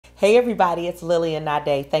Hey everybody, it's Lillian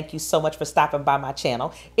NaaDei. Thank you so much for stopping by my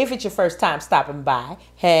channel. If it's your first time stopping by,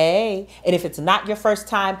 hey. And if it's not your first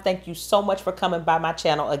time, thank you so much for coming by my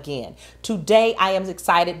channel again. Today I am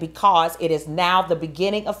excited because it is now the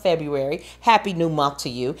beginning of February. Happy new month to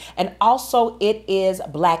you. And also it is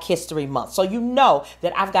Black History Month. So you know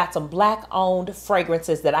that I've got some Black owned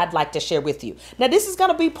fragrances that I'd like to share with you. Now this is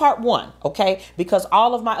going to be part one, okay? Because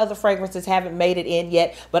all of my other fragrances haven't made it in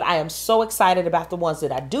yet, but I am so excited about the ones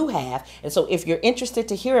that I do have. And so if you're interested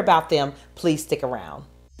to hear about them, please stick around.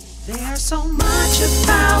 There's so much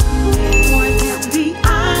about me, more than the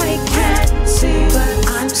eye can see, but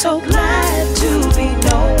I'm so glad to be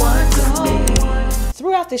no one but me.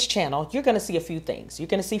 Throughout this channel, you're going to see a few things. You're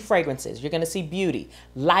going to see fragrances, you're going to see beauty,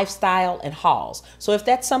 lifestyle, and hauls. So if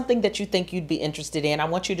that's something that you think you'd be interested in, I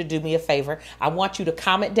want you to do me a favor. I want you to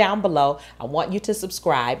comment down below. I want you to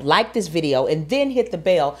subscribe, like this video, and then hit the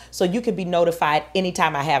bell so you can be notified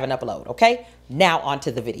anytime I have an upload, okay? Now on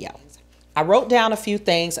to the video. I wrote down a few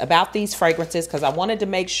things about these fragrances because I wanted to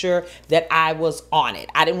make sure that I was on it.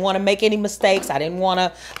 I didn't want to make any mistakes. I didn't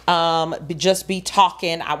want to just be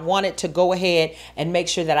talking. I wanted to go ahead and make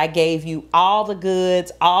sure that I gave you all the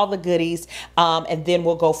goods, all the goodies, and then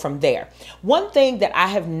we'll go from there. One thing that I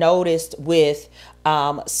have noticed with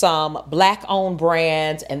some Black owned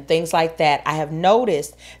brands and things like that, I have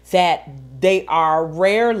noticed that they are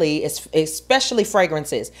rarely, especially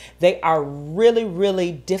fragrances, they are really,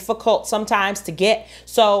 really difficult sometimes to get.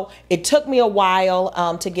 So it took me a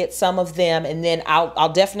while to get some of them, and then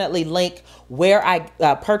I'll definitely link where I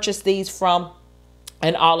purchased these from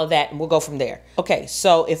and all of that, and we'll go from there. Okay,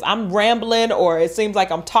 so if I'm rambling or it seems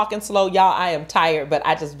like I'm talking slow, y'all, I am tired, but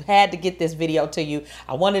I just had to get this video to you.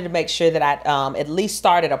 I wanted to make sure that I at least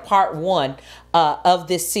started a part one of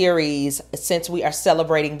this series since we are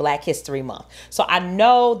celebrating Black History Month. So I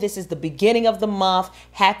know this is the beginning of the month.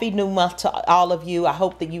 Happy new month to all of you. I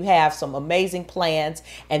hope that you have some amazing plans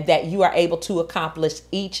and that you are able to accomplish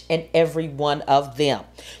each and every one of them.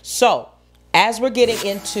 So as we're getting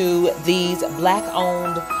into these Black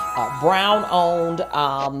owned, brown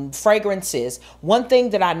owned fragrances, one thing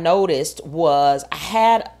that I noticed was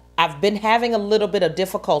I've been having a little bit of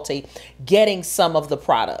difficulty getting some of the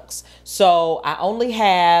products. So I only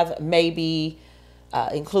have maybe,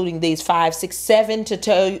 including these 5, 6, 7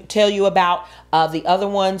 to tell you about. The other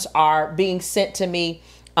ones are being sent to me.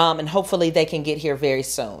 And hopefully they can get here very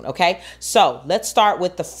soon. Okay, so let's start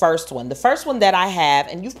with the first one. The first one that I have,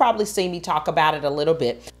 and you've probably seen me talk about it a little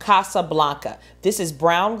bit, Casablanca. This is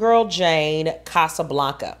Brown Girl Jane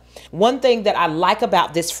Casablanca. One thing that I like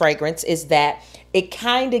about this fragrance is that it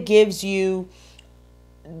kind of gives you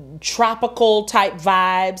tropical type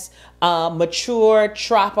vibes, mature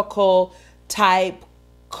tropical type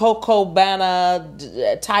Cocoa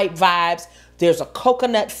Banana type vibes. There's a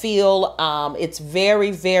coconut feel. It's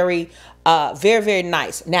very, very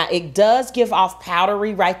nice. Now, it does give off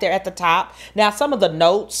powdery right there at the top. Now, some of the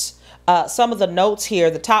notes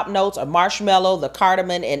here, the top notes are marshmallow, the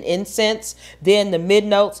cardamom, and incense. Then the mid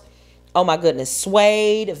notes, oh my goodness,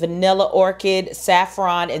 suede, vanilla orchid,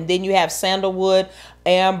 saffron, and then you have sandalwood,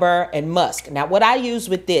 amber, and musk. Now, what I use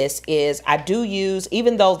with this is I do use,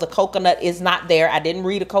 even though the coconut is not there, I didn't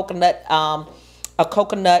read a coconut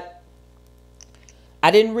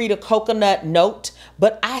note,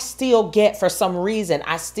 but I still get, for some reason,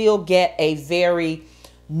 I still get a very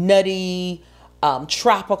nutty,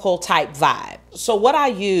 tropical type vibe. So what I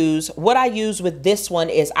use with this one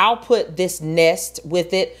is I'll put this nest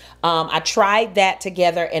with it. I tried that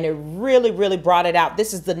together and it really, really brought it out.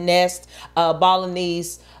 This is the nest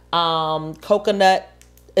Balinese coconut.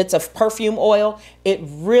 It's a perfume oil. It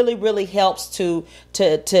really, really helps to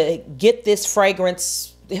get this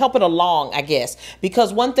fragrance, help it along, I guess,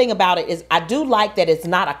 because one thing about it is I do like that it's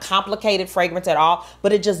not a complicated fragrance at all,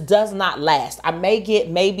 but it just does not last. I may get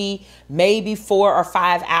maybe 4 or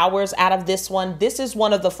 5 hours out of this one. This is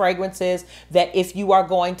one of the fragrances that if you are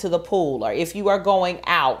going to the pool or if you are going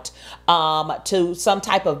out to some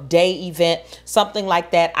type of day event, something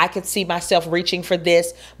like that, I could see myself reaching for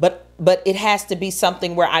this, but it has to be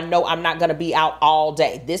something where I know I'm not going to be out all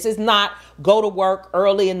day. This is not go to work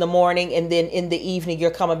early in the morning and then in the evening you're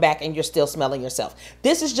coming back and you're still smelling yourself.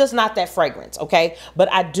 This is just not that fragrance, okay?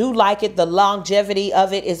 But I do like it. The longevity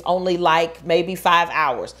of it is only like maybe 5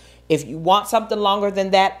 hours. If you want something longer than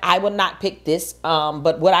that, I would not pick this.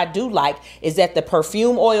 But what I do like is that the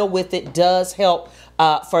perfume oil with it does help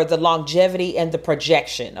for the longevity and the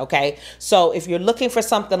projection. Okay, so if you're looking for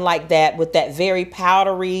something like that with that very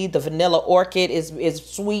powdery, the vanilla orchid is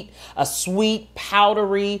sweet, a sweet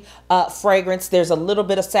powdery fragrance. There's a little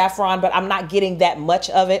bit of saffron, but I'm not getting that much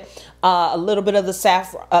of it. A little bit of the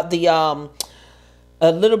saffron,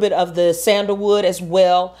 a little bit of the sandalwood as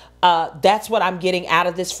well. That's what I'm getting out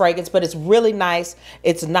of this fragrance, but it's really nice.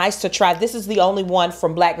 It's nice to try. This is the only one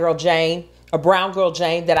from Black Girl Jane, or Brown Girl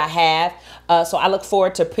Jane, that I have. So I look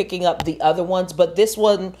forward to picking up the other ones, but this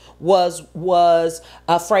one was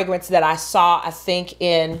a fragrance that I saw, I think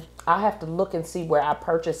in, I have to look and see where I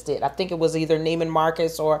purchased it. I think it was either Neiman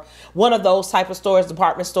Marcus or one of those type of stores,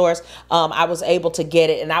 department stores. I was able to get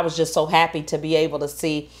it, and I was just so happy to be able to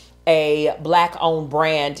see a black owned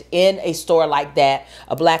brand in a store like that,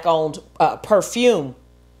 a black owned perfume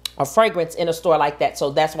or fragrance in a store like that.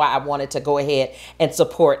 So that's why I wanted to go ahead and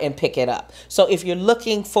support and pick it up. So if you're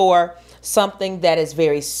looking for something that is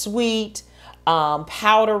very sweet,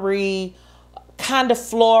 powdery, kind of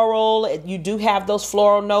floral, you do have those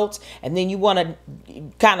floral notes, and then you want to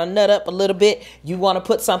kind of nut up a little bit, you want to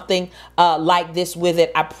put something like this with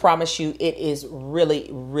it, I promise you it is really,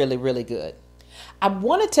 really, really good. I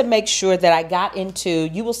wanted to make sure that I got into,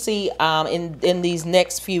 you will see in these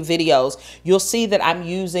next few videos, you'll see that I'm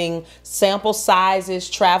using sample sizes,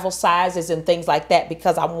 travel sizes, and things like that,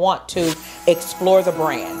 because I want to explore the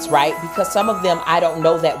brands, right? Because some of them I don't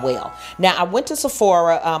know that well. Now, I went to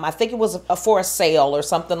Sephora, I think it was for a sale or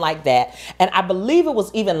something like that, and I believe it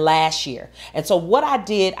was even last year. And so what I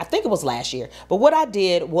did, I think it was last year, but what I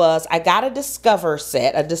did was I got a discovery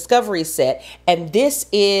set, and this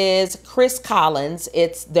is Chris Collins.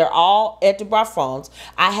 They're all Eau de Parfums.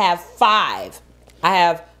 I have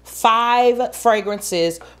five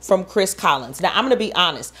fragrances from Chris Collins. Now, I'm going to be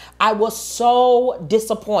honest. I was so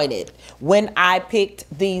disappointed when I picked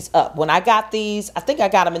these up. When I got these, I think I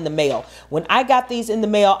got them in the mail. When I got these in the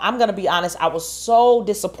mail, I'm going to be honest, I was so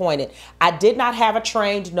disappointed. I did not have a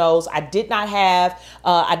trained nose. I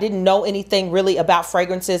didn't know anything really about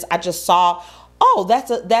fragrances. I just saw, oh,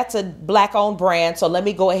 that's a black owned brand, so let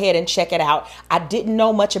me go ahead and check it out. I didn't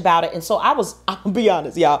know much about it, and so I'll be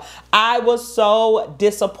honest, y'all, I was so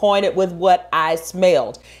disappointed with what I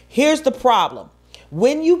smelled. Here's the problem.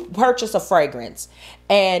 When you purchase a fragrance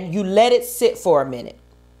and you let it sit for a minute,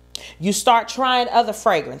 you start trying other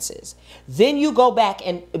fragrances, then you go back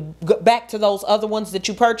to those other ones that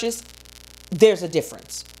you purchased, there's a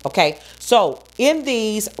difference. Okay, so in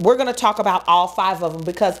these, we're going to talk about all five of them,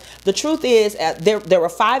 because the truth is there were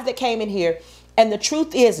five that came in here, and the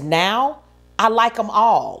truth is now I like them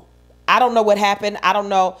all. I don't know what happened. I don't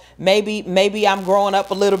know. Maybe I'm growing up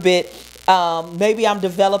a little bit. Maybe I'm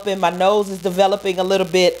developing. My nose is developing a little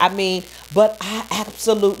bit. I mean, but I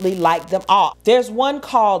absolutely like them all. There's one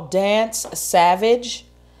called Dance Savage,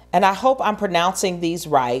 and I hope I'm pronouncing these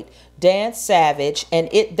right. Dance Savage, and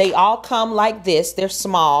they all come like this. They're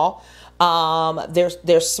small.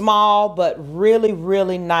 They're small, but really,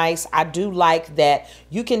 really nice. I do like that.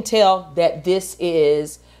 You can tell that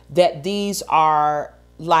these are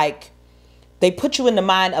like, they put you in the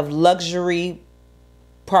mind of luxury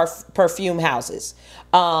perfume houses.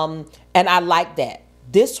 And I like that.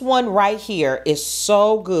 This one right here is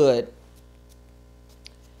so good.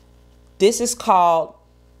 This is called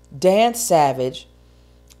Dance Savage.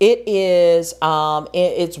 It is,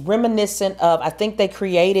 it's reminiscent of, I think they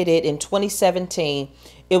created it in 2017.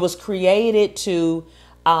 It was created to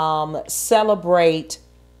celebrate,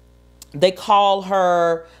 they call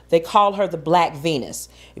her the Black Venus.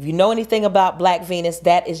 If you know anything about Black Venus,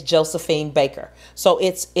 that is Josephine Baker. So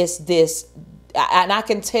it's this, and I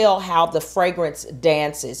can tell how the fragrance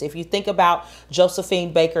dances. If you think about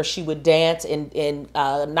Josephine Baker, she would dance in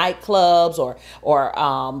nightclubs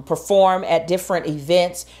or perform at different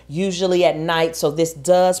events, usually at night. So this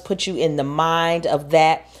does put you in the mind of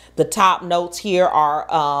that. The top notes here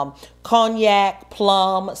are cognac,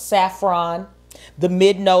 plum, saffron. The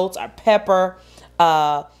mid notes are pepper,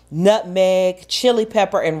 nutmeg, chili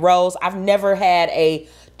pepper, and rose. I've never had a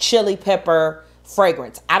chili pepper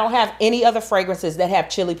fragrance. I don't have any other fragrances that have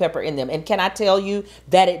chili pepper in them. And can I tell you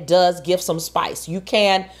that it does give some spice? You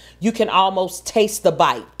can almost taste the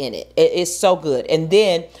bite in it. It is so good. And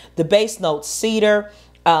then the base notes, cedar,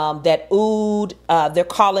 that oud, they're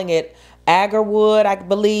calling it agarwood, I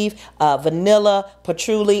believe, vanilla,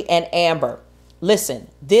 patchouli, and amber. Listen,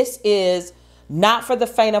 this is not for the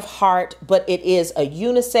faint of heart, but it is a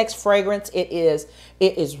unisex fragrance. It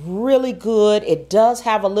is really good. It does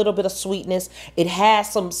have a little bit of sweetness. It has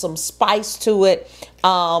some spice to it.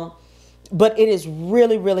 But it is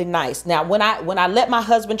really, really nice. Now, when I let my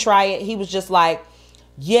husband try it, he was just like,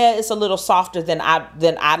 Yeah, it's a little softer than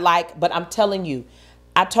I like, but I'm telling you,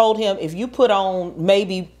 I told him if you put on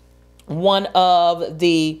maybe one of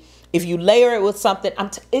the, if you layer it with something,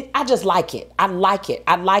 I just like it. I like it.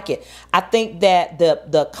 I like it. I think that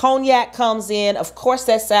the cognac comes in, of course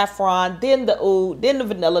that saffron, then the oud, then the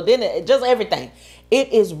vanilla, then just everything.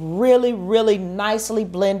 It is really, really nicely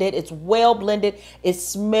blended. It's well blended. It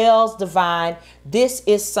smells divine. This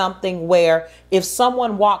is something where if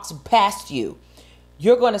someone walks past you,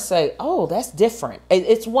 you're going to say, oh, that's different.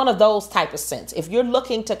 It's one of those type of scents. If you're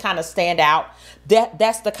looking to kind of stand out,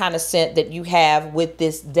 that's the kind of scent that you have with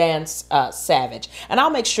this Dance Savage. And I'll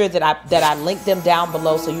make sure that I link them down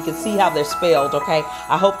below so you can see how they're spelled, okay?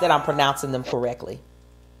 I hope that I'm pronouncing them correctly.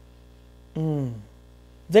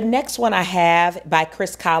 The next one I have by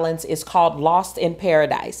Chris Collins is called Lost in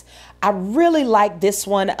Paradise. I really like this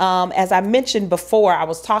one. As I mentioned before, I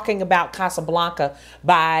was talking about Casablanca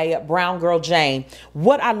by Brown Girl Jane.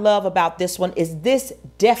 What I love about this one is this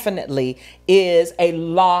definitely is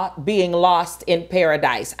being lost in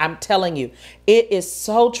paradise. I'm telling you, it is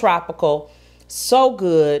so tropical, so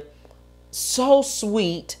good, so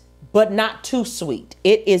sweet, but not too sweet.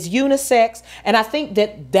 It is unisex, and I think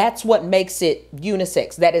that that's what makes it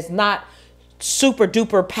unisex. That is not super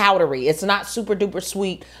duper powdery. It's not super duper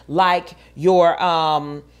sweet like your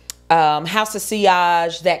House of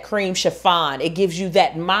Sillage, that cream chiffon. It gives you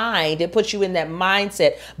that mind. It puts you in that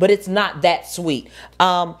mindset, but it's not that sweet.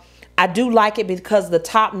 I do like it because the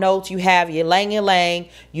top notes, you have ylang ylang,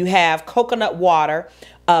 you have coconut water.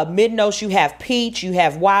 Mid notes, you have peach, you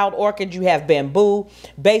have wild orchid, you have bamboo.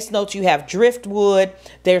 Base notes, you have driftwood.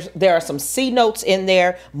 There are some C notes in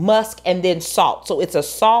there, musk, and then salt. So it's a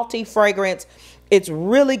salty fragrance. It's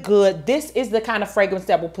really good. This is the kind of fragrance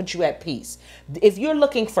that will put you at peace. If you're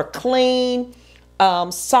looking for clean,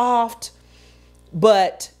 soft,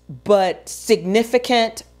 but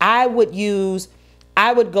significant, I would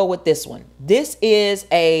go with this one. This is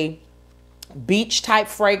a beach type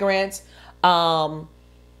fragrance.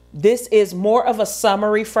 This is more of a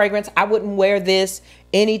summery fragrance. I wouldn't wear this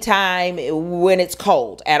anytime when it's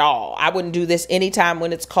cold at all. I wouldn't do this anytime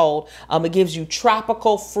when it's cold. It gives you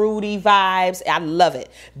tropical, fruity vibes. I love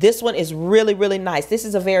it. This one is really, really nice. This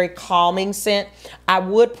is a very calming scent. I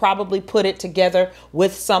would probably put it together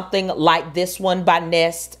with something like this one by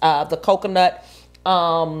Nest, the coconut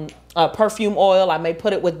perfume oil. I may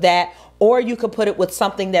put it with that. Or you could put it with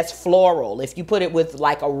something that's floral. If you put it with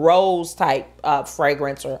like a rose type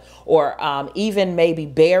fragrance or even maybe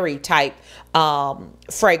berry type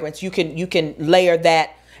fragrance, you can layer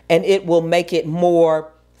that and it will make it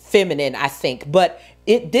more feminine, I think. But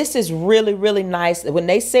this is really, really nice. When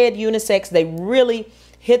they said unisex, they really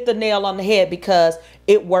hit the nail on the head because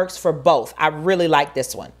it works for both. I really like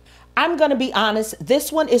this one. I'm going to be honest.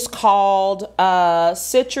 This one is called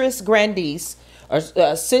Citrus Grandice.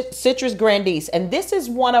 Citrus Grandice, and this is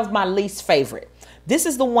one of my least favorite. This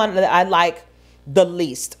is the one that I like the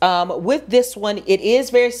least. With this one, it is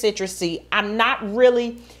very citrusy. I'm not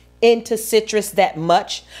really into citrus that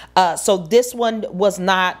much, so this one was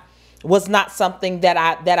not something that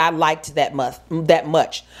I liked that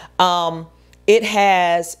much. It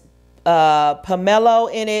has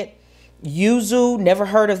pomelo in it, yuzu, never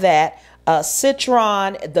heard of that.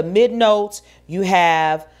 Citron, the mid notes, you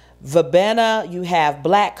have verbena, you have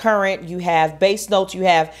black currant, you have base notes, you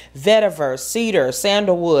have vetiver, cedar,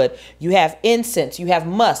 sandalwood, you have incense, you have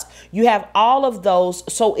musk, you have all of those.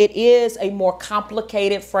 So it is a more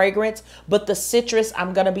complicated fragrance, but the citrus,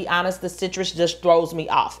 I'm going to be honest, the citrus just throws me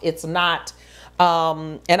off. It's not,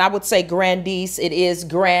 and I would say Grandice, it is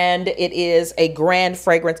grand, it is a grand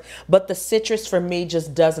fragrance, but the citrus for me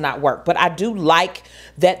just does not work. But I do like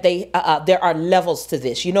that there are levels to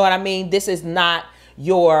this. You know what I mean? This is not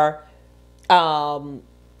your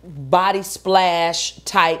body splash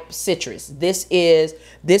type citrus. This is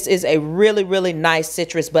a really, really nice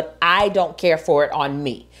citrus, but I don't care for it on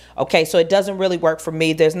me. Okay, so it doesn't really work for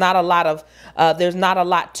me. There's not a lot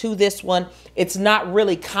to this one. It's not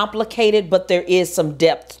really complicated, but there is some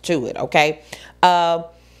depth to it. Okay.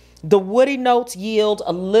 The woody notes yield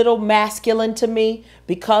a little masculine to me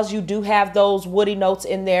because you do have those woody notes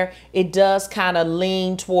in there. It does kind of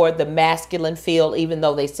lean toward the masculine feel, even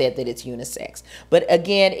though they said that it's unisex. But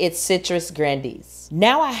again, it's Citrus Grandice.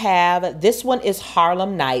 Now I have, this one is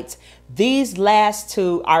Harlem Nights. These last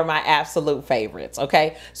two are my absolute favorites.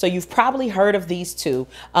 Okay, so you've probably heard of these two.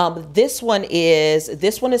 This one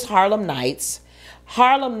is Harlem Nights.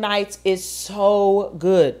 Harlem Nights is so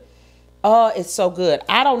good. Oh, it's so good.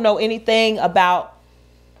 I don't know anything about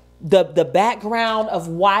the background of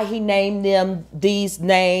why he named them these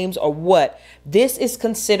names or what. This is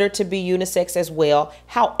considered to be unisex as well.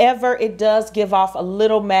 However, it does give off a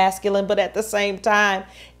little masculine, but at the same time,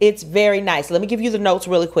 it's very nice. Let me give you the notes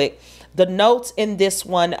really quick. The notes in this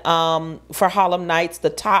one for Harlem Nights, the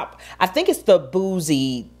top, I think it's the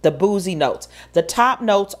boozy notes. The top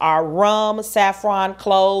notes are rum, saffron,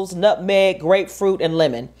 cloves, nutmeg, grapefruit, and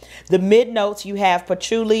lemon. The mid notes, you have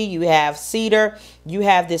patchouli, you have cedar, you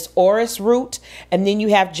have this orris root, and then you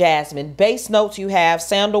have jasmine. Base notes, you have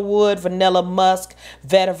sandalwood, vanilla, musk,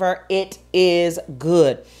 vetiver. It is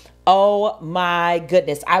good. Oh my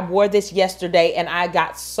goodness. I wore this yesterday and I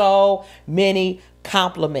got so many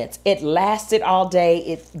compliments. It lasted all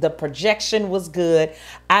day. The projection was good.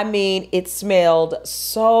 I mean, it smelled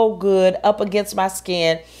so good up against my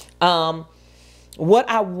skin. What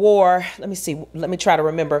I wore, let me see, let me try to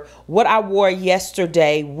remember what I wore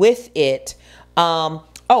yesterday with it.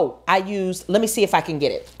 I used, let me see if I can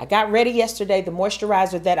get it. I got ready yesterday. The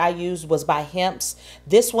moisturizer that I used was by Hemp's.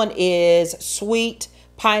 This one is sweet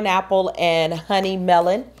pineapple and honey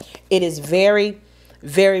melon. It is very,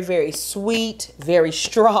 very sweet, very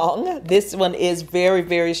strong. This one is very,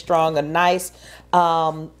 very strong. A nice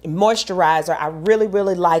moisturizer. I really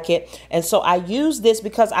like it. And so I used this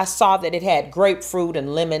because I saw that it had grapefruit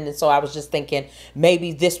and lemon. And so I was just thinking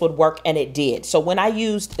maybe this would work, and it did. So when I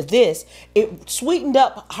used this, it sweetened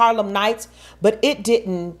up Harlem Nights, but it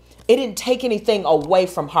didn't take anything away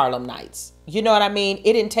from Harlem Nights. You know what I mean?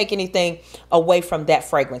 It didn't take anything away from that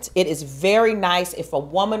fragrance. It is very nice. If a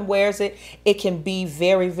woman wears it, it can be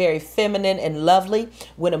very, very feminine and lovely.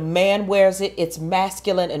 When a man wears it, it's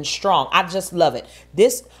masculine and strong. I just love it.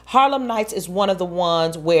 This Harlem Nights is one of the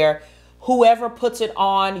ones where whoever puts it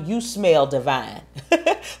on, you smell divine.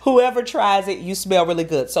 Whoever tries it, you smell really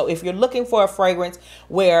good. So if you're looking for a fragrance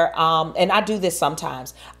where, and I do this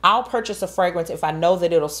sometimes, I'll purchase a fragrance if I know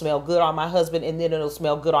that it'll smell good on my husband and then it'll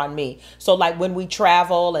smell good on me. So like when we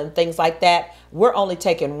travel and things like that, we're only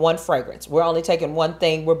taking one fragrance. We're only taking one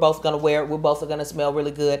thing. We're both going to wear it. We're both going to smell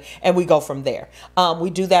really good. And we go from there.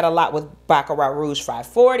 We do that a lot with Baccarat Rouge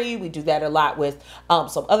 540. We do that a lot with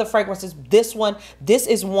some other fragrances. This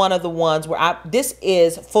is one of the ones where this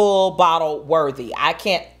is full bottle worthy. I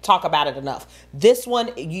can't talk about it enough. This one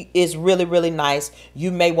is really nice.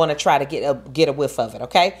 You may want to try to get a whiff of it.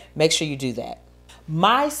 Okay. Make sure you do that.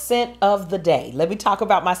 My scent of the day. Let me talk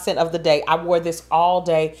about my scent of the day. I wore this all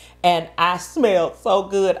day and I smelled so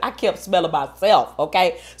good. I kept smelling myself.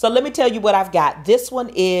 Okay. So let me tell you what I've got. This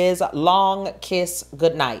one is Long Kiss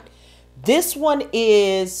Goodnight. This one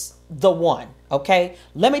is the one. Okay.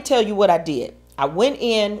 Let me tell you what I did. I went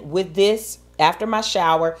in with this after my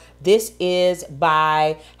shower. This is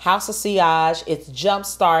by House of Sillage. It's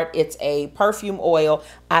Jumpstart. It's a perfume oil.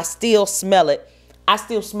 I still smell it. I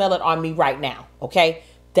still smell it on me right now. Okay.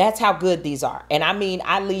 That's how good these are. And I mean,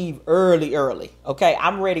 I leave early. Okay.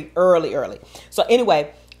 I'm ready early. So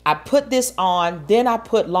anyway, I put this on, then I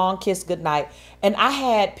put Long Kiss Goodnight. And I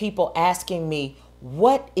had people asking me,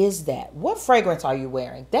 what is that? What fragrance are you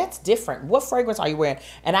wearing? That's different. What fragrance are you wearing?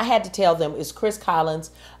 And I had to tell them it's Chris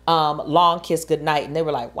Collins Long Kiss Goodnight. And they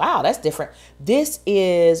were like, wow, that's different. This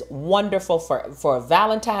is wonderful for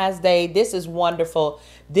Valentine's Day. This is wonderful.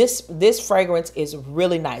 This fragrance is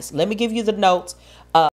really nice. Let me give you the notes.